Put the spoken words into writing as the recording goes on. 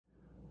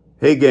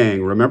Hey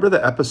gang, remember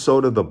the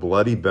episode of the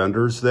Bloody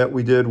Benders that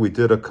we did? We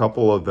did a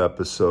couple of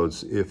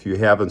episodes. If you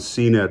haven't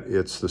seen it,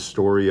 it's the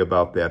story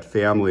about that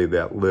family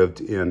that lived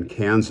in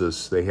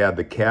Kansas. They had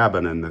the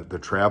cabin and the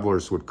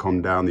travelers would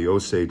come down the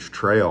Osage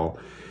Trail.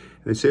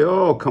 They'd say,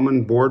 oh, come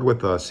on board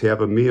with us, have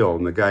a meal.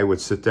 And the guy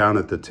would sit down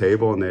at the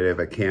table and they'd have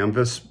a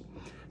canvas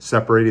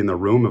separating the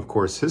room. Of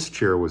course, his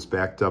chair was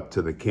backed up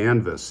to the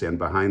canvas, and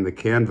behind the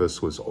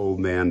canvas was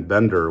Old Man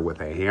Bender with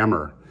a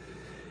hammer,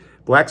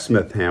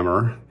 blacksmith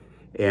hammer.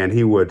 And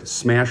he would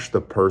smash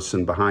the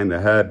person behind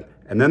the head.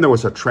 And then there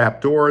was a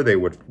trap door. They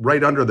would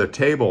right under the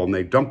table and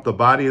they dumped the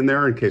body in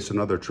there in case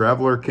another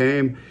traveler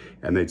came,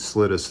 and they'd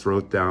slit his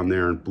throat down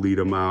there and bleed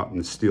him out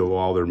and steal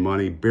all their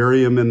money,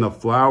 bury him in the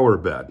flower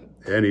bed.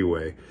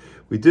 Anyway,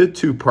 we did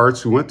 2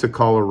 parts. We went to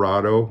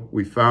Colorado.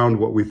 We found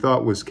what we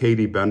thought was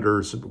Katie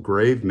Bender's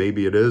grave.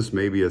 Maybe it is,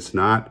 maybe it's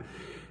not.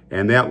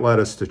 And that led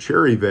us to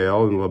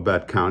Cherryvale in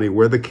Labette County,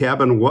 where the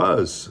cabin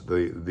was,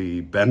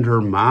 the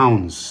Bender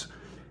Mounds.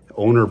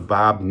 Owner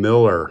Bob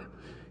Miller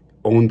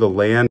owned the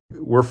land.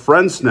 We're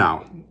friends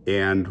now,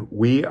 and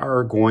we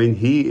are going,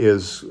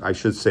 he's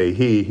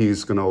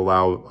going to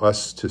allow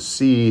us to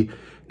see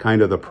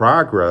kind of the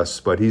progress,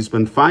 but he's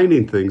been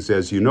finding things,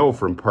 as you know,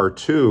 from part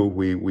 2.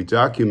 We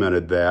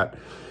documented that,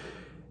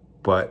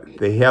 but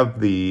they have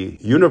the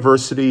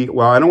university.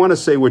 Well, I don't want to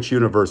say which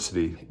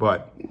university,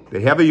 but they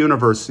have a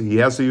university. He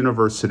has a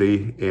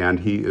university, and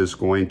he is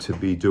going to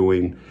be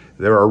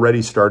they're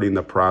already starting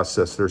the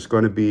process. There's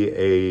going to be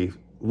a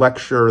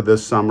lecture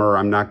this summer.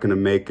 I'm not going to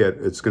make it.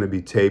 It's going to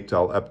be taped.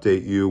 I'll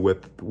update you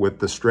with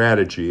the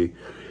strategy.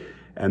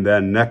 And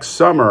then next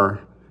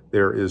summer,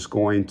 there is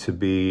going to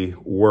be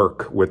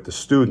work with the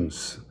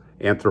students,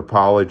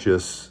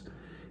 anthropologists,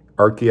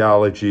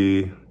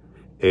 archaeology,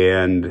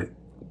 and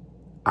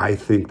I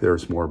think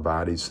there's more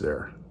bodies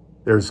there.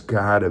 There's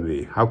gotta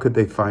be. How could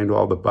they find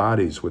all the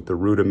bodies with the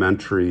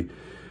rudimentary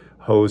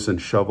hoes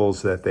and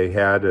shovels that they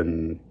had?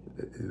 And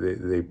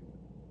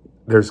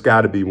there's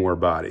got to be more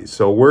bodies.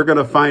 So we're going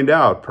to find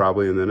out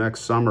probably in the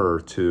next summer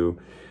or 2.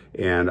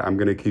 And I'm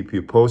going to keep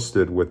you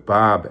posted with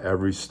Bob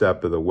every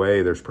step of the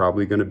way. There's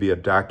probably going to be a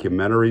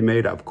documentary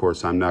made. Of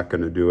course, I'm not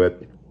going to do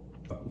it,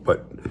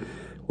 but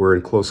we're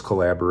in close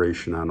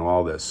collaboration on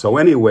all this. So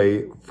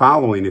anyway,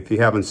 following, if you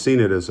haven't seen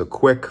it, is a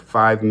quick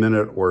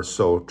 5-minute or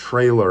so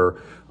trailer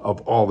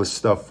of all the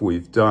stuff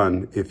we've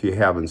done if you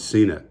haven't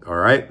seen it. All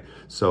right.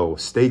 So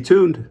stay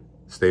tuned.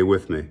 Stay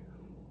with me.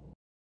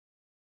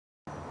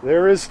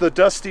 There is the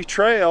dusty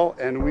trail,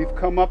 and we've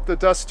come up the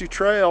dusty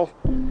trail.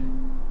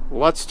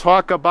 Let's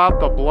talk about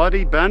the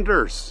Bloody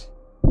Benders.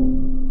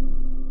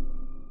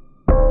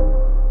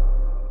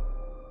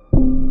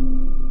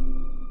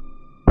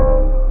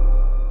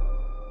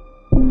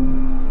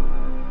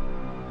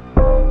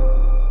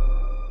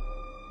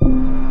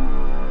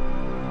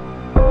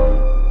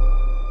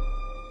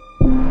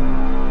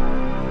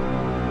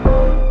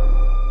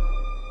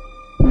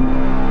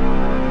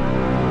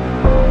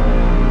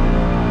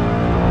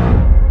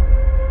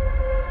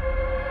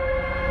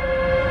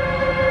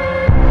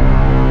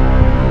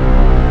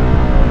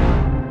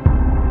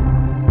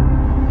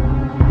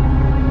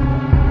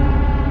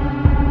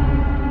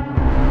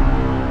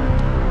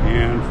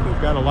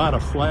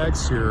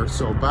 Flags here.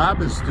 So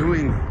Bob is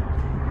doing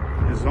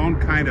his own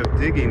kind of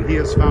digging. He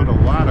has found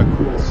a lot of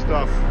cool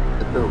stuff.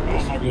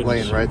 It's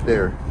laying right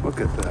there.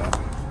 Look at that.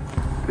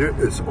 It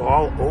is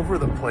all over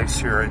the place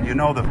here, and you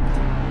know the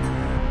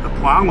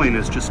plowing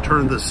has just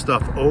turned this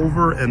stuff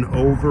over and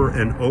over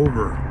and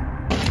over.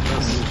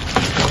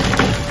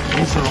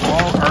 These are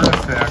all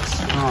artifacts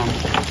from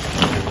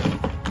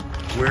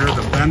where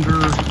the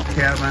Bender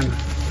cabin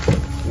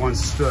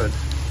once stood.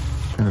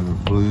 Kind of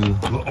a blue.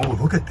 Oh,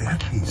 look at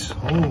that piece.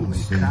 Holy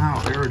cow.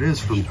 There it is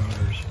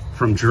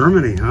from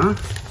Germany, huh?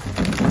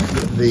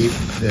 The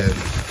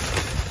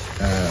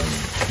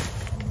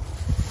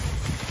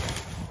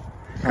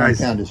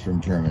compound is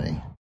from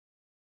Germany.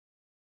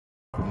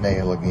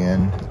 Nail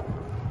again.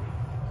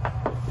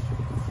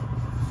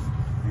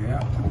 Yeah,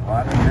 a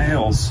lot of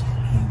nails.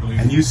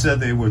 And you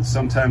said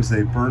sometimes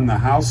they burn the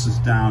houses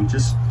down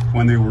just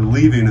when they were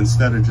leaving,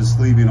 instead of just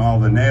leaving all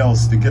the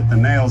nails. To get the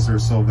nails, are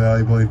so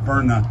valuable, they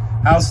burn the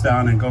house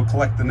down and go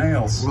collect the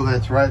nails. Well,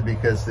 that's right,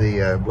 because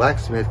the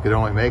blacksmith could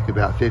only make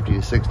about 50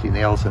 to 60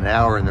 nails an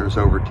hour, and there's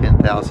over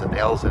 10,000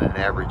 nails in an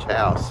average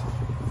house.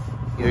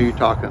 You know, you're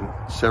talking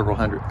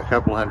a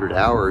couple hundred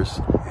hours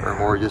or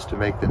more just to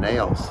make the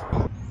nails.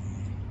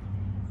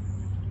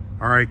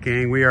 All right,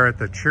 gang, we are at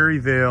the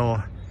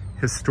Cherryvale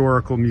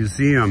Historical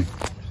Museum,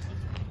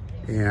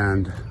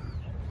 and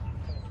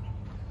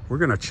we're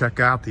gonna check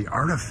out the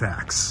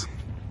artifacts.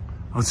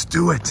 Let's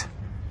do it.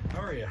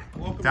 How are you?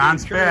 Welcome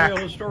Don's to the Cherryvale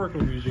back.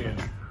 Historical Museum.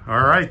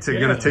 All right, so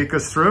you're gonna take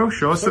us through,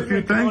 show us a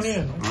few things?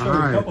 Let's All show you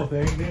right. a couple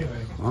things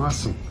anyway.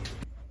 Awesome.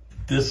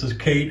 This is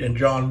Kate and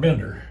John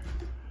Bender.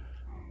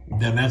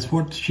 And that's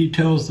what she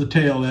tells the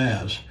tale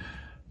as.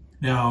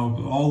 Now,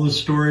 all the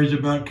stories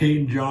about Kate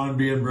and John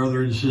being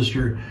brother and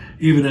sister,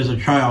 even as a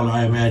child,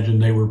 I imagine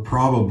they were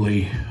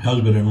probably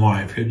husband and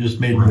wife. It just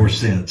made more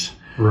sense.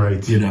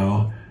 Right. You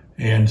know,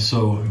 And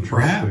so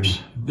perhaps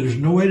there's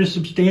no way to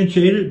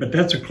substantiate it, but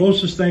that's the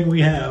closest thing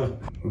we have.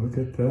 Look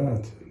at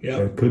that. Yeah,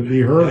 that could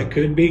be her. That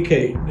could be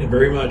Kate,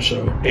 very much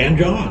so, and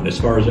John, as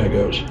far as that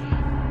goes.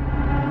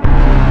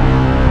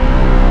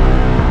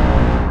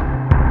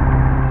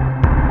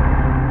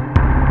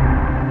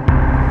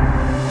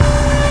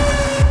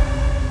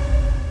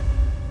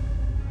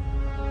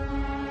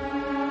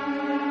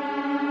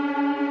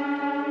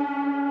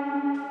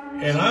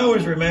 And I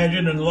always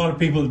imagined, and a lot of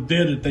people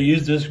did, that they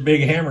used this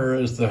big hammer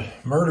as the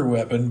murder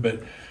weapon,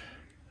 but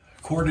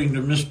according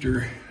to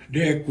Mr.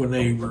 Dick, when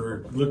they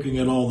were looking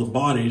at all the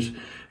bodies,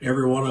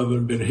 every one of them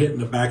had been hit in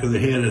the back of the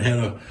head and had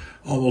a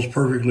almost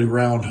perfectly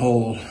round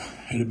hole,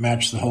 and it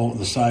matched the hole,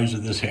 the size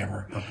of this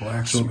hammer.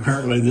 So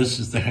apparently this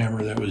is the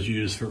hammer that was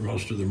used for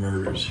most of the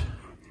murders.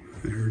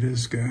 There it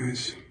is,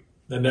 guys.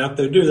 And now what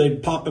they do,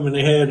 they'd pop them in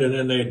the head and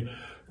then they'd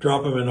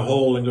drop them in the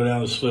hole and go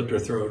down and slit their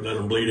throat and let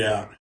them bleed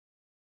out.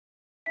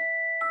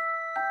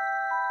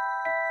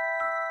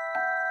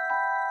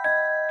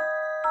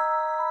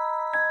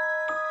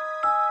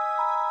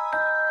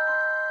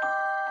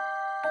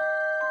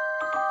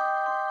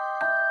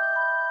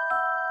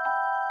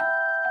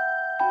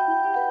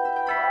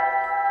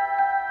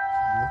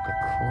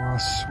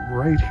 Across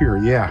right here,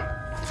 yeah.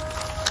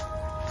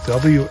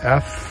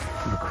 W.F.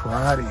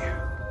 McCarty.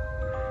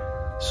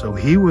 So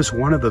he was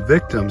one of the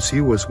victims.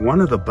 He was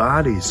one of the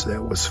bodies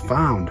that was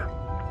found.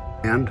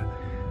 And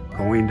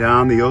going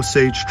down the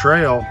Osage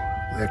Trail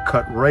that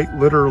cut right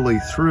literally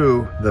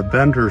through the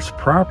Bender's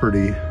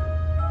property,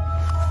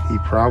 he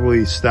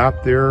probably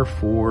stopped there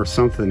for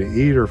something to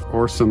eat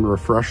or some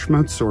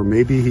refreshments, or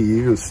maybe he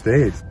even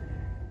stayed.